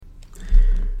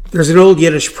There's an old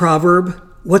Yiddish proverb,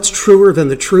 what's truer than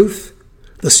the truth?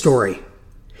 The story.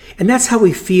 And that's how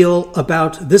we feel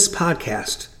about this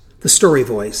podcast, The Story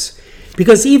Voice.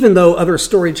 Because even though other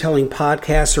storytelling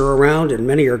podcasts are around and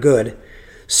many are good,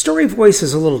 Story Voice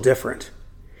is a little different.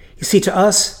 You see, to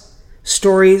us,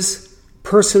 stories,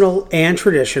 personal and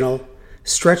traditional,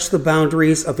 stretch the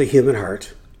boundaries of the human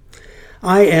heart.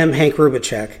 I am Hank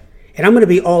Rubicek, and I'm going to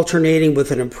be alternating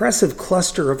with an impressive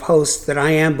cluster of hosts that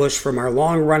I ambushed from our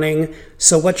long-running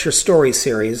So What's Your Story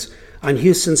series on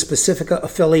Houston's Pacifica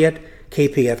affiliate,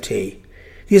 KPFT.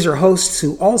 These are hosts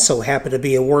who also happen to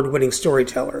be award-winning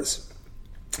storytellers.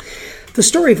 The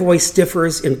Story Voice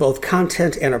differs in both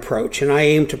content and approach, and I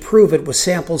aim to prove it with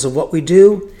samples of what we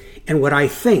do and what I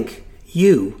think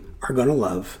you are going to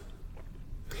love.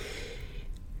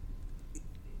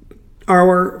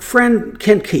 Our friend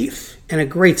Ken Keith, and a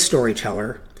great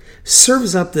storyteller,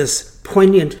 serves up this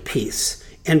poignant piece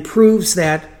and proves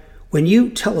that when you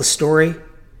tell a story,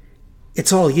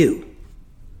 it's all you.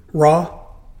 Raw,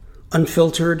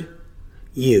 unfiltered,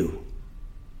 you.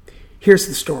 Here's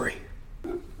the story.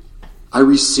 I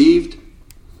received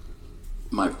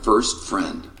my first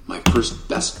friend, my first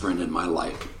best friend in my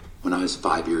life when I was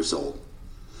 5 years old.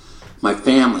 My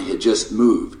family had just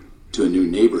moved to a new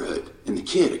neighborhood, and the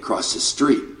kid across the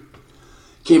street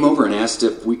came over and asked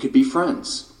if we could be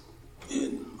friends.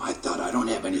 And I thought, I don't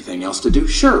have anything else to do.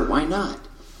 Sure, why not?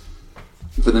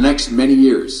 And for the next many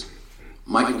years,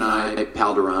 Mike and I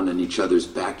palled around in each other's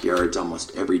backyards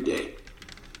almost every day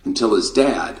until his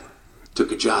dad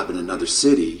took a job in another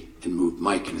city and moved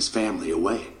Mike and his family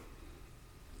away.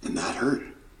 And that hurt.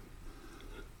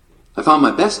 I found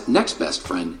my next best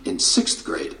friend in 6th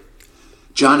grade.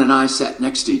 John and I sat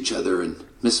next to each other in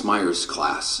Miss Meyer's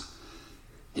class.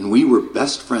 And we were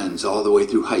best friends all the way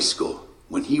through high school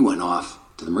when he went off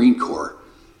to the Marine Corps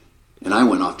and I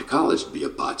went off to college to be a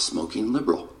pot-smoking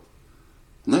liberal.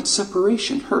 And that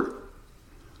separation hurt.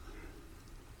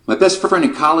 My best friend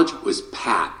in college was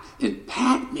Pat, and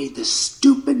Pat made the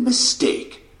stupid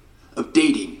mistake of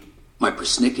dating my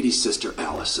persnickety sister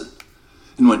Allison.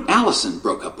 And when Allison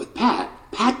broke up with Pat,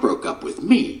 Pat broke up with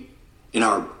me, and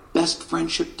our best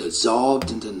friendship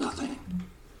dissolved into nothing.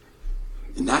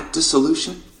 And that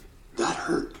dissolution, that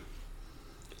hurt.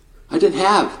 I didn't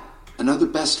have another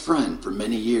best friend for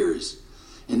many years.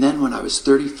 And then when I was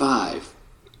 35,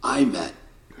 I met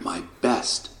my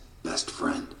best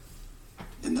friend.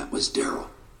 And that was Daryl.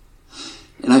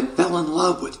 And I fell in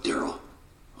love with Daryl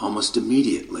almost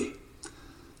immediately.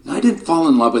 And I didn't fall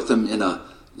in love with him in a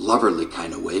loverly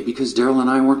kind of way because Daryl and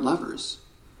I weren't lovers.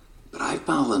 But I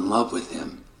fell in love with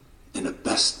him in a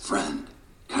best friend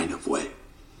kind of way.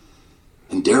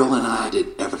 And Daryl and I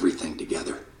did everything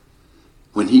together.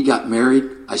 When he got married,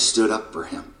 I stood up for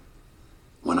him.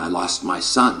 When I lost my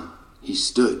son, he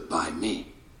stood by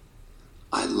me.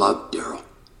 I loved Daryl.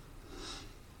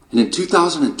 And in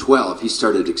 2012, he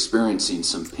started experiencing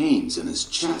some pains in his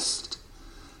chest.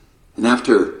 And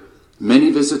after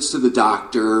many visits to the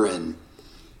doctor and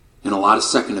a lot of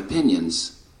second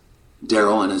opinions,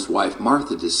 Daryl and his wife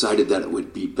Martha decided that it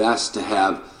would be best to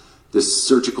have this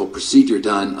surgical procedure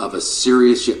done of a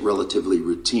serious yet relatively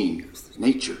routine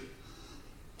nature.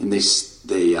 And they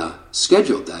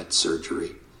scheduled that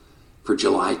surgery for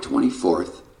July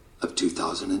 24th of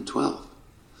 2012.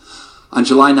 On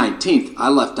July 19th, I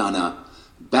left on a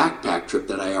backpack trip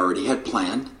that I already had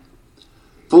planned,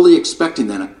 fully expecting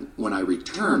that when I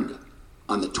returned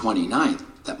on the 29th,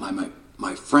 that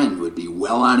my friend would be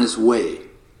well on his way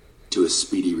to a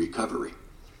speedy recovery.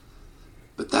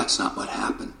 But that's not what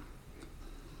happened.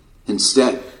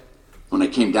 Instead, when I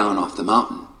came down off the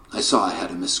mountain, I saw I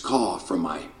had a missed call from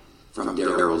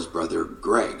Daryl's brother,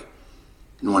 Greg.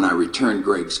 And when I returned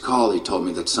Greg's call, he told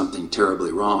me that something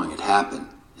terribly wrong had happened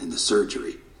in the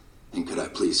surgery, and could I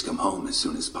please come home as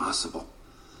soon as possible.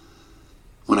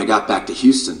 When I got back to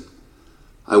Houston,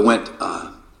 I went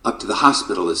up to the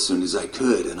hospital as soon as I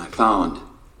could, and I found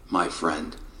my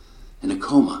friend in a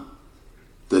coma.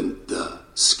 The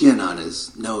skin on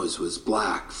his nose was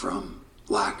black from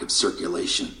lack of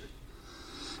circulation.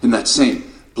 And that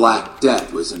same black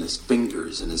death was in his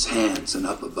fingers and his hands and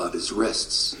up above his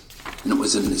wrists. And it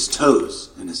was in his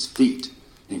toes and his feet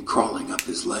and crawling up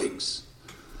his legs.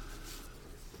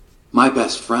 My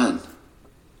best friend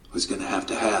was going to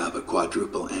have a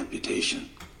quadruple amputation.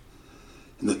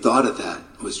 And the thought of that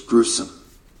was gruesome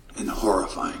and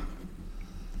horrifying.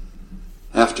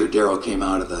 After Daryl came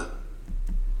out of the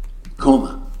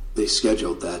coma, they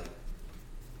scheduled that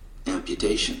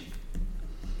amputation.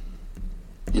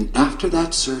 And after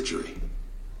that surgery,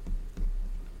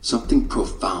 something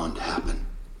profound happened.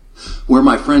 Where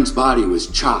my friend's body was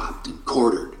chopped and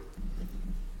quartered,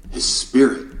 His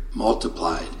spirit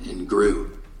multiplied and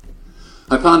grew.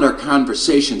 I found our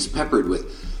conversations peppered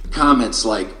with comments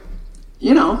like,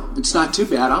 it's not too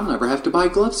bad, I'll never have to buy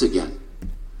gloves again.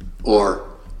 Or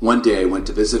one day I went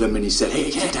to visit him and he said,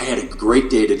 hey, Kent, I had a great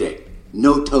day today.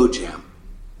 No toe jam.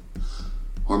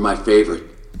 Or my favorite,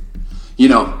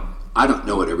 I don't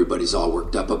know what everybody's all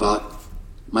worked up about.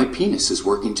 My penis is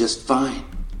working just fine.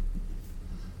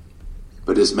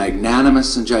 But as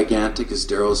magnanimous and gigantic as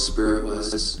Daryl's spirit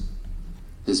was,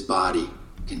 his body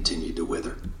continued to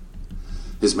wither.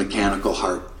 His mechanical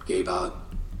heart gave out.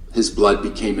 His blood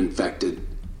became infected.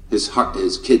 His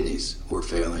kidneys were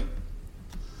failing.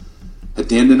 At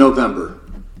the end of November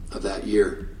of that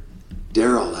year,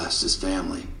 Daryl asked his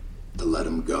family to let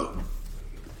him go.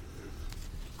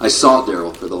 I saw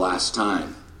Daryl for the last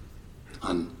time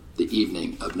on the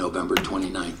evening of November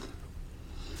 29th,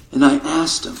 and I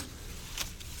asked him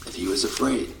if he was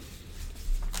afraid,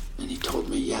 and he told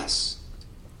me yes.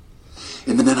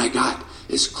 And then I got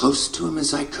as close to him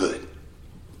as I could,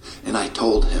 and I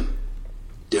told him,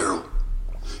 Daryl,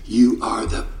 you are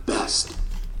the best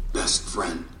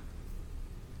friend.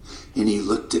 And he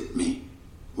looked at me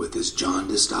with his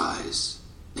jaundiced eyes,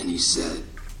 and he said,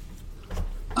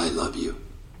 I love you.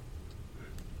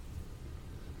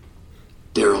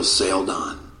 Daryl sailed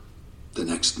on the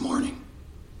next morning,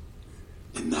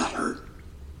 and that hurt,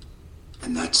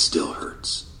 and that still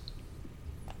hurts.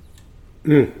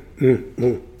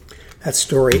 That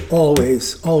story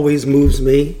always moves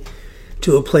me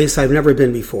to a place I've never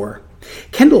been before.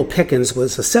 Kendall Pickens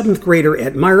was a 7th grader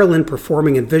at Maryland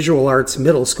Performing and Visual Arts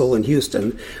Middle School in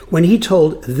Houston when he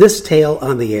told this tale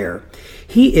on the air.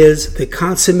 He is the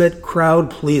consummate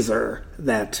crowd pleaser.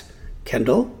 That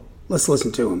Kendall? Let's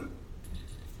listen to him.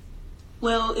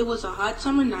 Well, it was a hot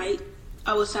summer night.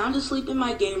 I was sound asleep in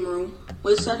my game room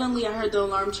when suddenly I heard the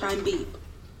alarm chime beep.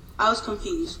 I was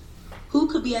confused. Who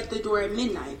could be at the door at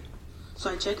midnight? So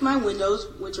I checked my windows,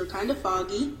 which were kind of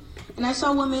foggy, and I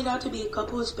saw what made out to be a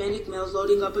couple Hispanic males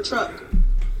loading up a truck.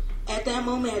 At that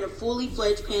moment, I had a fully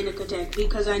fledged panic attack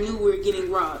because I knew we were getting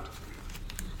robbed.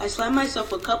 I slapped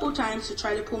myself a couple times to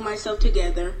try to pull myself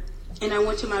together, and I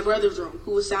went to my brother's room,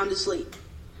 who was sound asleep.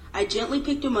 I gently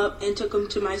picked him up and took him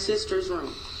to my sister's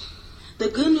room. The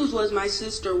good news was my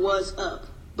sister was up,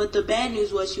 but the bad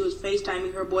news was she was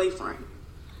FaceTiming her boyfriend.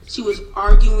 She was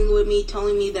arguing with me,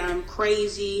 telling me that I'm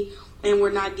crazy and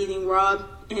we're not getting robbed,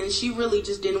 and she really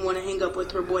just didn't want to hang up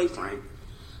with her boyfriend.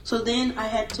 So then I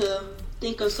had to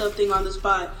think of something on the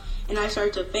spot, and I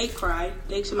started to fake cry,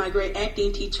 thanks to my great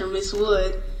acting teacher, Miss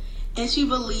Wood, and she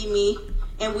believed me,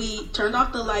 and we turned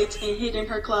off the lights and hid in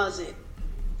her closet.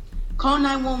 Call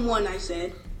 911, I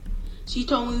said. She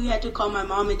told me we had to call my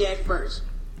mom and dad first.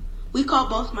 We called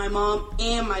both my mom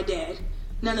and my dad.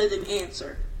 None of them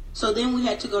answered. So then we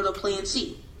had to go to plan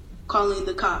C, calling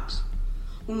the cops.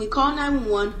 When we called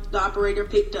 911, the operator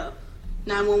picked up.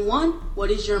 911,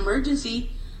 what is your emergency?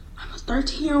 I'm a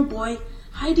 13-year-old boy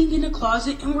hiding in a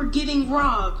closet and we're getting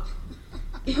robbed.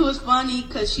 It was funny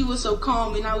because she was so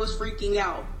calm and I was freaking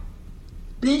out.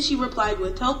 Then she replied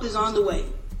with, help is on the way.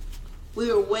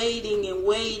 We were waiting and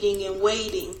waiting and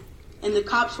waiting, and the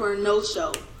cops were a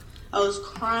no-show. I was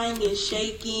crying and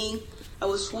shaking. I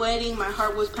was sweating. My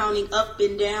heart was pounding up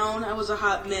and down. I was a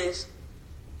hot mess.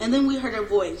 And then we heard a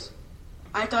voice.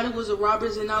 I thought it was the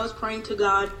robbers, and I was praying to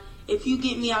God, if you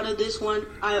get me out of this one,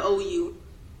 I owe you.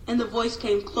 And the voice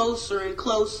came closer and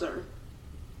closer.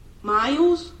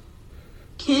 Miles?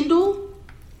 Kendall?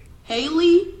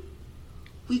 Haley?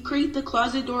 We creaked the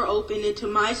closet door open, and to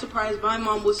my surprise, my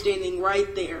mom was standing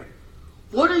right there.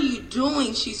 What are you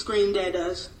doing? She screamed at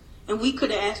us. And we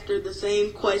could have asked her the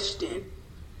same question.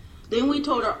 Then we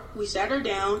sat her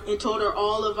down and told her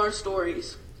all of our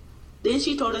stories. Then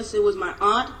she told us it was my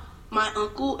aunt, my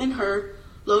uncle, and her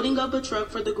loading up a truck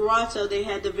for the garage sale they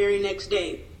had the very next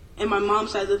day. And my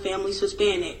mom's side of the family's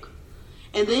Hispanic.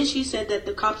 And then she said that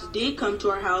the cops did come to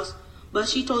our house, but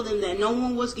she told them that no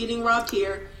one was getting robbed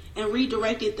here and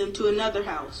redirected them to another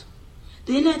house.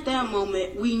 Then at that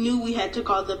moment, we knew we had to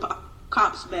call the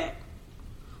cops back.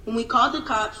 When we called the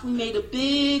cops, we made a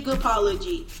big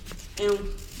apology, and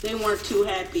they weren't too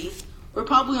happy. We're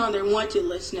probably on their wanted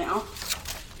list now.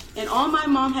 And all my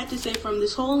mom had to say from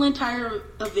this whole entire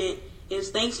event is,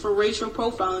 thanks for racial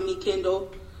profiling me,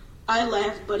 Kendall. I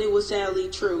laughed, but it was sadly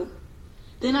true.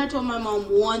 Then I told my mom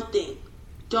one thing.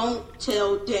 Don't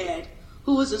tell Dad,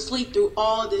 who was asleep through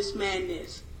all this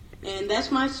madness. And that's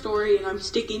my story, and I'm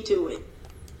sticking to it.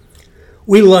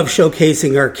 We love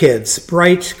showcasing our kids,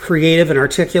 bright, creative, and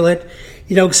articulate.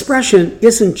 Expression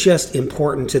isn't just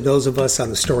important to those of us on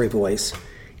the Story Voice.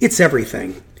 It's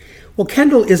everything. Well,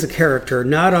 Kendall is a character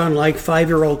not unlike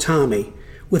 5-year-old Tommy,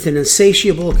 with an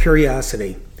insatiable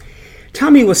curiosity.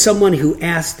 Tommy was someone who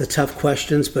asked the tough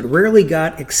questions but rarely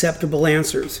got acceptable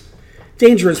answers.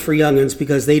 Dangerous for young'uns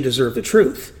because they deserve the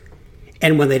truth.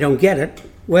 And when they don't get it,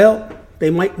 well,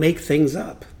 they might make things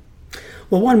up.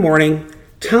 Well, one morning,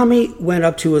 Tommy went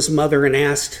up to his mother and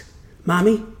asked,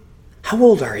 "Mommy, how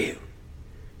old are you?"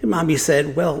 And Mommy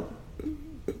said, "Well,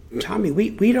 Tommy,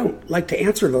 we don't like to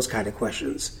answer those kind of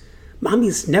questions.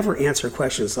 Mommies never answer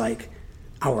questions like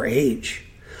our age."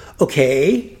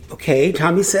 Okay,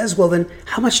 Tommy says, "Well then,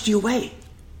 how much do you weigh?"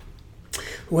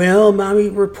 "Well," Mommy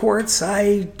reports,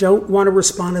 "I don't want to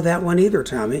respond to that one either,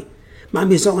 Tommy.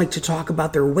 Mommies don't like to talk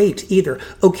about their weight either."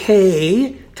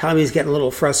 "Okay," Tommy's getting a little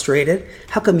frustrated.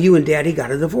 "How come you and Daddy got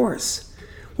a divorce?"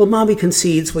 Well, Mommy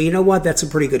concedes, "Well, you know what? That's a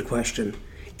pretty good question.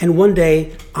 And one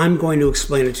day, I'm going to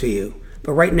explain it to you.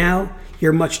 But right now,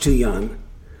 you're much too young."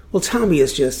 Well, Tommy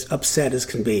is just upset as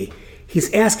can be. He's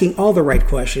asking all the right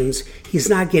questions. He's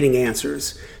not getting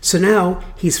answers. So now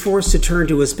he's forced to turn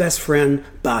to his best friend,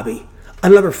 Bobby,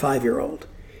 another 5-year-old.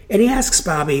 And he asks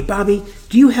Bobby, "Bobby,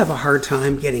 do you have a hard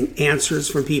time getting answers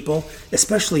from people,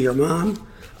 especially your mom?"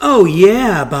 "Oh,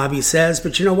 yeah," Bobby says,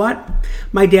 "but you know what?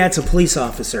 My dad's a police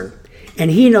officer,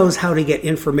 and he knows how to get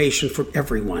information from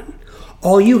everyone.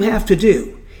 All you have to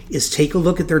do is take a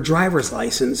look at their driver's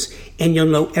license, and you'll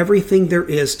know everything there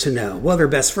is to know." Well, they're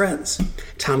best friends.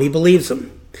 Tommy believes him.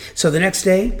 So the next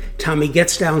day, Tommy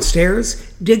gets downstairs,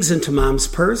 digs into Mom's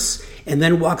purse, and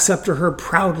then walks up to her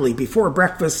proudly before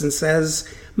breakfast and says,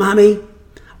 "Mommy,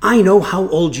 I know how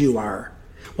old you are."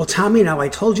 "Well, Tommy, now I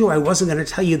told you I wasn't going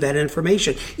to tell you that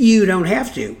information." "You don't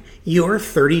have to. You're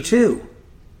 32.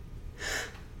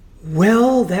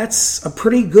 "Well, that's a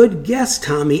pretty good guess,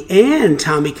 Tommy." And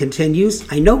Tommy continues,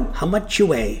 "I know how much you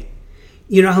weigh."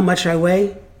 "You know how much I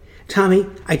weigh?" "Tommy,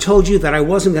 I told you that I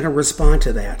wasn't going to respond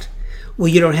to that." "Well,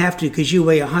 you don't have to because you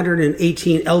weigh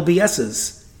 118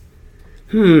 lbs's.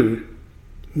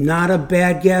 Not a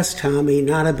bad guess, Tommy,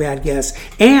 not a bad guess.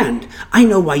 "And I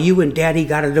know why you and Daddy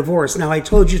got a divorce." "Now, I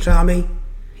told you, Tommy,"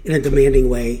 in a demanding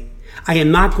way, "I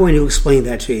am not going to explain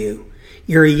that to you.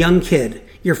 You're a young kid.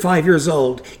 You're 5 years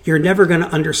old. You're never going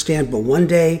to understand, but one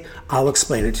day I'll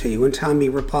explain it to you." And Tommy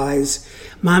replies,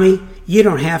 "Mommy, you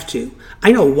don't have to.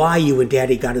 I know why you and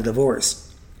Daddy got a divorce.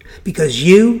 Because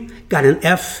you got an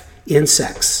F in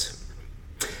sex."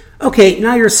 Okay,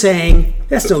 now you're saying,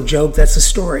 that's no joke, that's a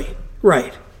story.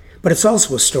 Right, but it's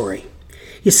also a story.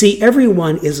 You see,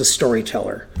 everyone is a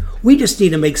storyteller. We just need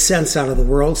to make sense out of the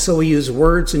world, so we use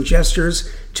words and gestures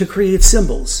to create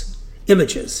symbols,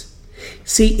 images.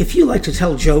 See, if you like to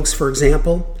tell jokes, for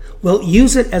example, well,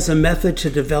 use it as a method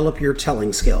to develop your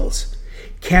telling skills.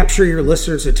 Capture your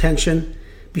listener's attention.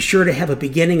 Be sure to have a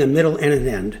beginning, a middle, and an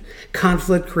end.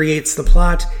 Conflict creates the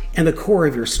plot and the core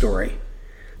of your story.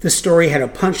 The story had a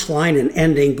punchline and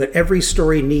ending, but every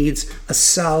story needs a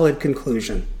solid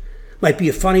conclusion. Might be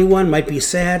a funny one, might be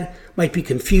sad, might be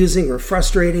confusing or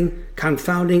frustrating,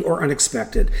 confounding or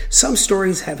unexpected. Some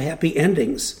stories have happy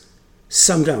endings.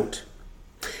 Some don't.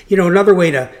 You know, another way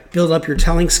to build up your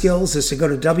telling skills is to go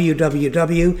to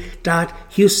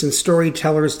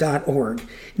www.houstonstorytellers.org.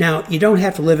 Now, you don't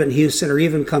have to live in Houston or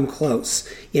even come close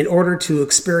in order to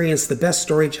experience the best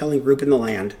storytelling group in the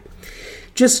land.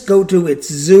 Just go to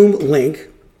its Zoom link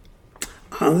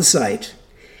on the site,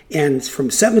 and from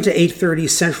 7 to 8:30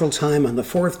 Central Time on the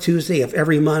 4th Tuesday of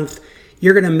every month,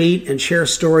 you're going to meet and share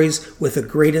stories with the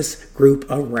greatest group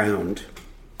around.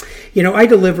 You know, I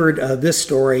delivered this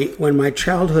story when my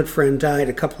childhood friend died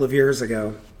a couple of years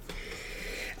ago.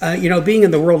 Being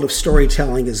in the world of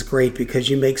storytelling is great because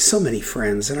you make so many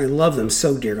friends, and I love them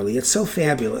so dearly. It's so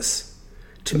fabulous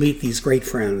to meet these great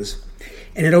friends.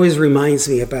 And it always reminds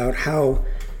me about how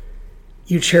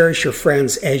you cherish your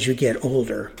friends as you get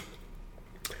older.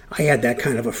 I had that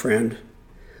kind of a friend.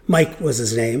 Mike was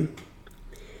his name.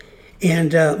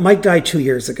 And Mike died 2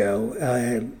 years ago.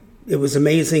 It was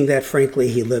amazing that, frankly,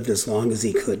 he lived as long as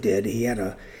he did. He had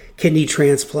a kidney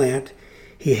transplant.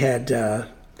 He had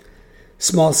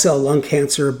small cell lung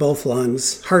cancer, both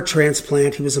lungs, heart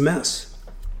transplant. He was a mess.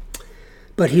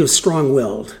 But he was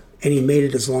strong-willed, and he made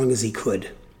it as long as he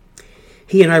could.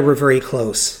 He and I were very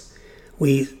close.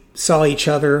 We saw each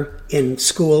other in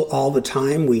school all the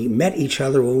time. We met each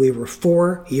other when we were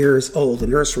 4 years old in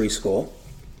nursery school.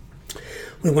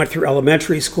 We went through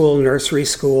elementary school, nursery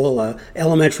school,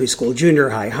 elementary school, junior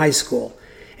high, high school.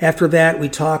 After that, we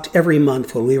talked every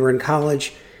month when we were in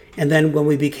college, and then when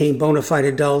we became bona fide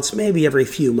adults, maybe every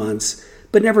few months,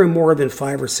 but never more than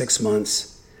 5 or 6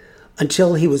 months,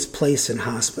 until he was placed in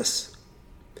hospice.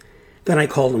 Then I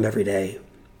called him every day.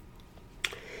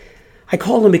 I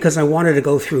called him because I wanted to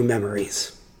go through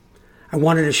memories. I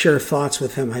wanted to share thoughts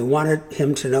with him. I wanted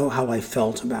him to know how I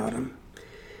felt about him.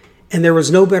 And there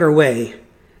was no better way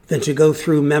than to go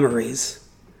through memories,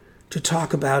 to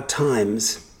talk about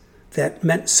times that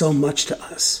meant so much to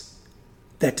us,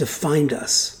 that defined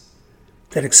us,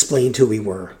 that explained who we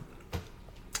were.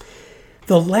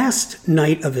 The last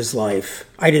night of his life,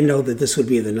 I didn't know that this would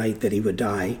be the night that he would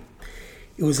die.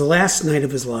 It was the last night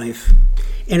of his life.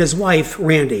 And his wife,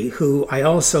 Randy, who I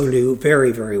also knew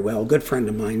very, very well, good friend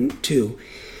of mine too,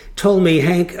 told me,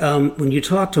 Hank, when you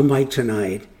talk to Mike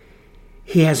tonight,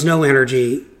 he has no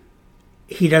energy.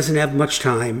 He doesn't have much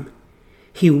time.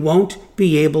 He won't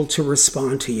be able to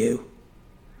respond to you.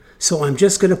 So I'm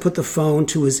just going to put the phone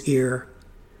to his ear,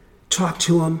 talk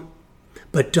to him,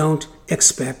 but don't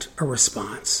expect a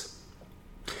response.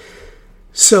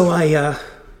 So I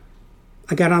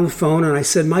got on the phone and I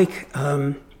said, Mike,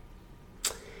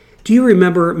 do you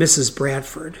remember Mrs.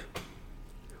 Bradford?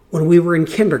 When we were in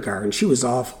kindergarten, she was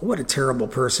awful. What a terrible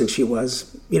person she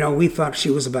was. You know, we thought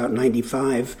she was about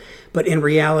 95, but in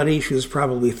reality, she was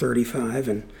probably 35,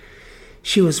 and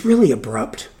she was really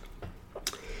abrupt.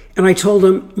 And I told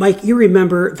him, Mike, you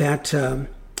remember that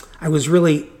I was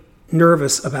really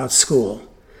nervous about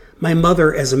school. My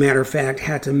mother, as a matter of fact,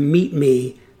 had to meet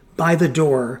me by the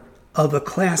door of a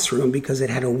classroom because it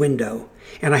had a window,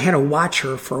 and I had to watch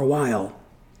her for a while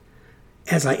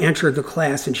as I entered the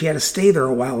class, and she had to stay there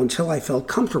a while until I felt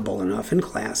comfortable enough in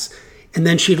class, and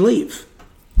then she'd leave.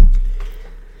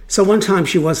 So one time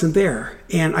she wasn't there,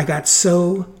 and I got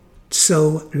so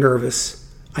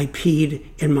nervous, I peed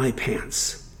in my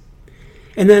pants.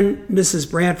 And then Mrs.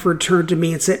 Bradford turned to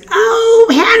me and said, "Oh,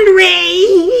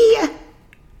 Henry!"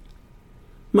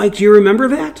 Mike, do you remember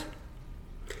that?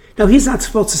 Now, he's not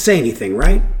supposed to say anything,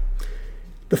 right?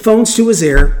 The phone's to his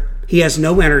ear. He has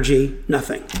no energy,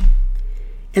 nothing.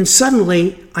 And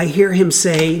suddenly, I hear him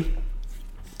say,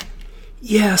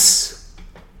 "Yes,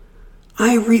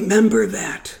 I remember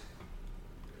that.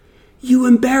 You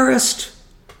embarrassed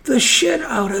the shit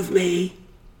out of me.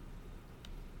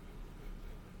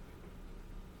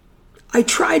 I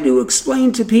tried to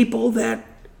explain to people that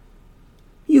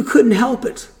you couldn't help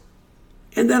it.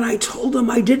 And then I told them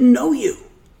I didn't know you.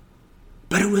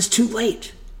 But it was too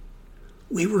late.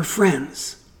 We were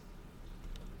friends."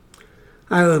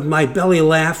 My belly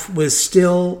laugh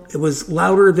it was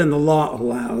louder than the law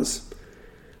allows.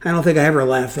 I don't think I ever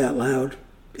laughed that loud.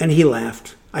 And he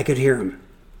laughed. I could hear him.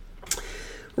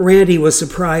 Randy was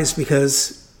surprised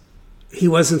because he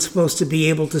wasn't supposed to be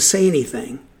able to say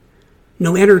anything.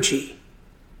 No energy.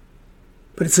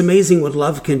 But it's amazing what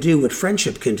love can do, what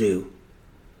friendship can do,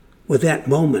 what that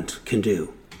moment can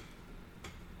do.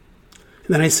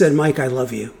 And then I said, "Mike, I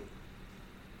love you.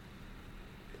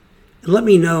 And let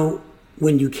me know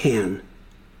when you can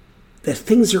that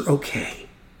things are okay.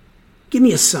 Give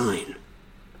me a sign."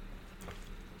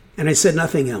 And I said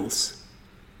nothing else.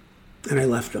 And I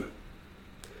left him.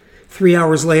 3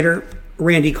 hours later,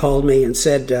 Randy called me and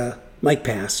said, Mike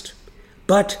passed.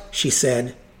 But, she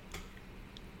said,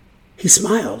 he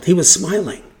smiled. He was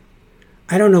smiling.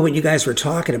 I don't know what you guys were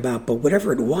talking about, but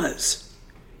whatever it was,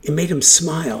 it made him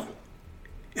smile.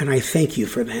 And I thank you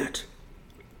for that.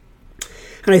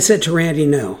 And I said to Randy,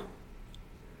 no,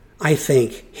 I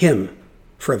thank him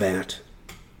for that.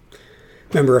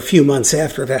 Remember, a few months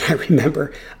after that,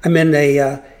 I'm in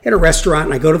a restaurant,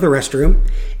 and I go to the restroom,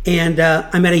 and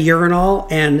I'm at a urinal,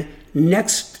 and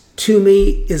next to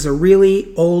me is a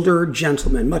really older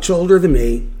gentleman, much older than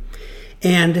me,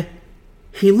 and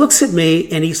he looks at me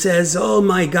and he says, "Oh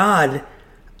my God,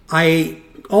 I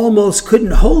almost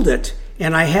couldn't hold it,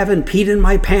 and I haven't peed in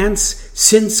my pants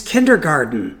since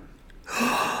kindergarten."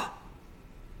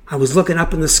 I was looking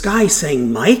up in the sky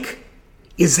saying, "Mike,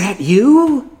 is that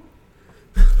you?"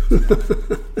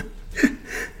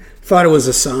 Thought it was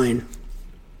a sign,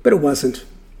 but it wasn't.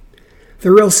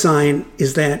 The real sign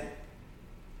is that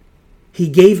he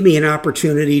gave me an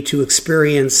opportunity to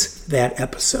experience that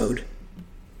episode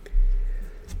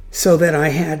so that I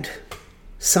had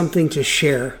something to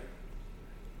share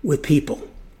with people.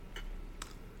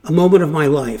 A moment of my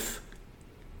life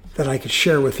that I could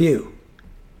share with you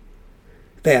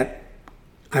that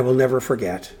I will never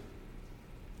forget.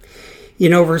 You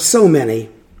know, for so many,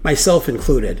 myself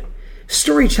included,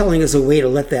 storytelling is a way to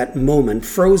let that moment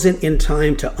frozen in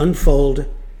time to unfold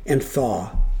and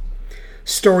thaw.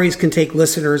 Stories can take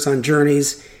listeners on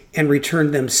journeys and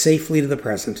return them safely to the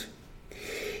present.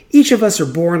 Each of us are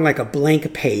born like a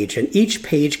blank page, and each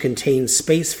page contains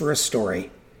space for a story.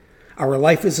 Our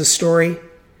life is a story.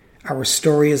 Our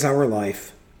story is our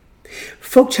life.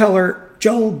 Folkteller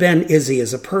Joel Ben Izzy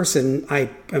is a person I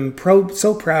am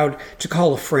so proud to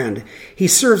call a friend. He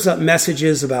serves up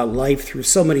messages about life through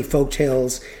so many folk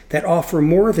tales that offer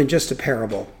more than just a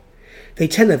parable. They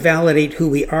tend to validate who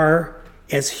we are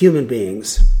as human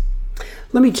beings.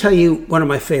 Let me tell you one of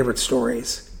my favorite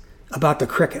stories about the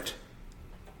cricket.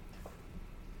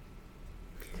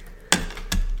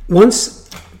 Once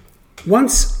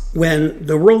when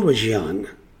the world was young,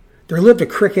 there lived a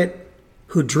cricket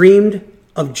who dreamed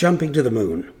of jumping to the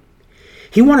moon.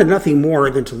 He wanted nothing more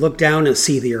than to look down and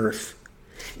see the earth.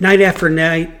 Night after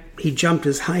night, he jumped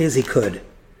as high as he could,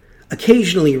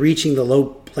 occasionally reaching the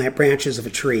low branches of a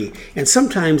tree, and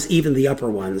sometimes even the upper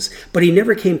ones, but he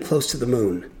never came close to the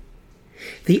moon.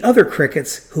 The other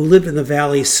crickets who lived in the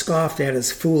valley scoffed at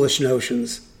his foolish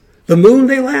notions. The moon,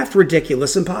 they laughed,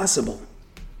 ridiculous, impossible.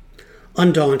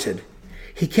 Undaunted,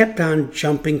 he kept on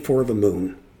jumping for the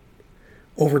moon.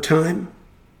 Over time,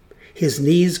 his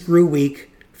knees grew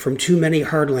weak from too many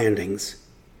hard landings.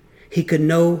 He could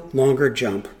no longer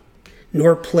jump,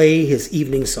 nor play his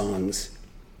evening songs.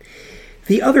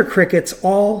 The other crickets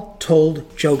all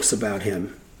told jokes about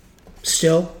him.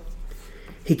 Still,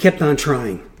 he kept on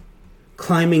trying,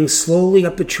 climbing slowly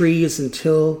up the trees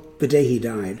until the day he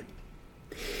died.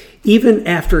 Even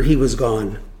after he was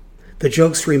gone, the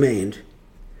jokes remained.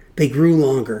 They grew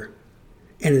longer,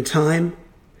 and in time,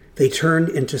 they turned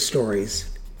into stories.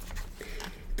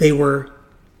 They were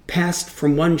passed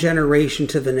from one generation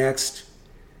to the next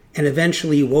and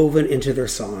eventually woven into their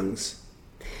songs.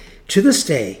 To this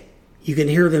day, you can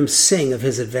hear them sing of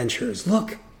his adventures.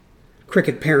 Look,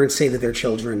 cricket parents say to their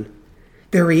children,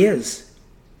 there he is.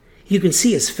 You can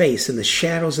see his face in the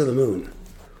shadows of the moon,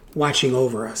 watching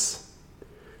over us.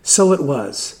 So it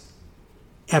was,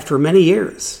 after many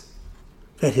years,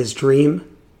 that his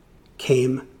dream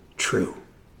came true.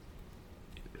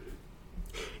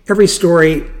 Every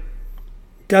story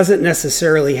doesn't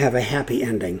necessarily have a happy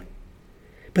ending,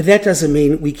 but that doesn't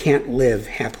mean we can't live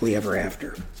happily ever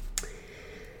after.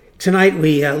 Tonight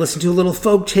we listened to a little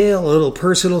folk tale, a little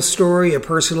personal story, a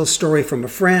personal story from a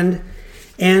friend,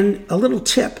 and a little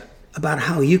tip about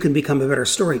how you can become a better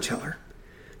storyteller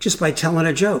just by telling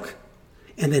a joke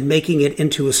and then making it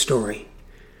into a story.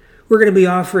 We're going to be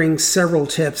offering several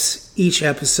tips each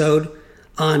episode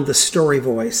on the story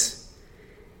voice.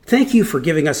 Thank you for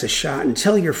giving us a shot, and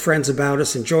tell your friends about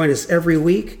us and join us every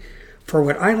week for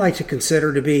what I like to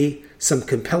consider to be some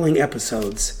compelling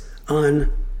episodes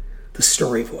on the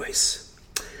story voice.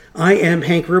 I am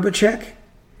Hank Rubacek,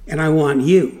 and I want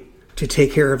you to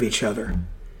take care of each other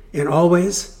and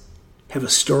always have a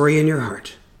story in your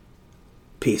heart.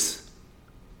 Peace.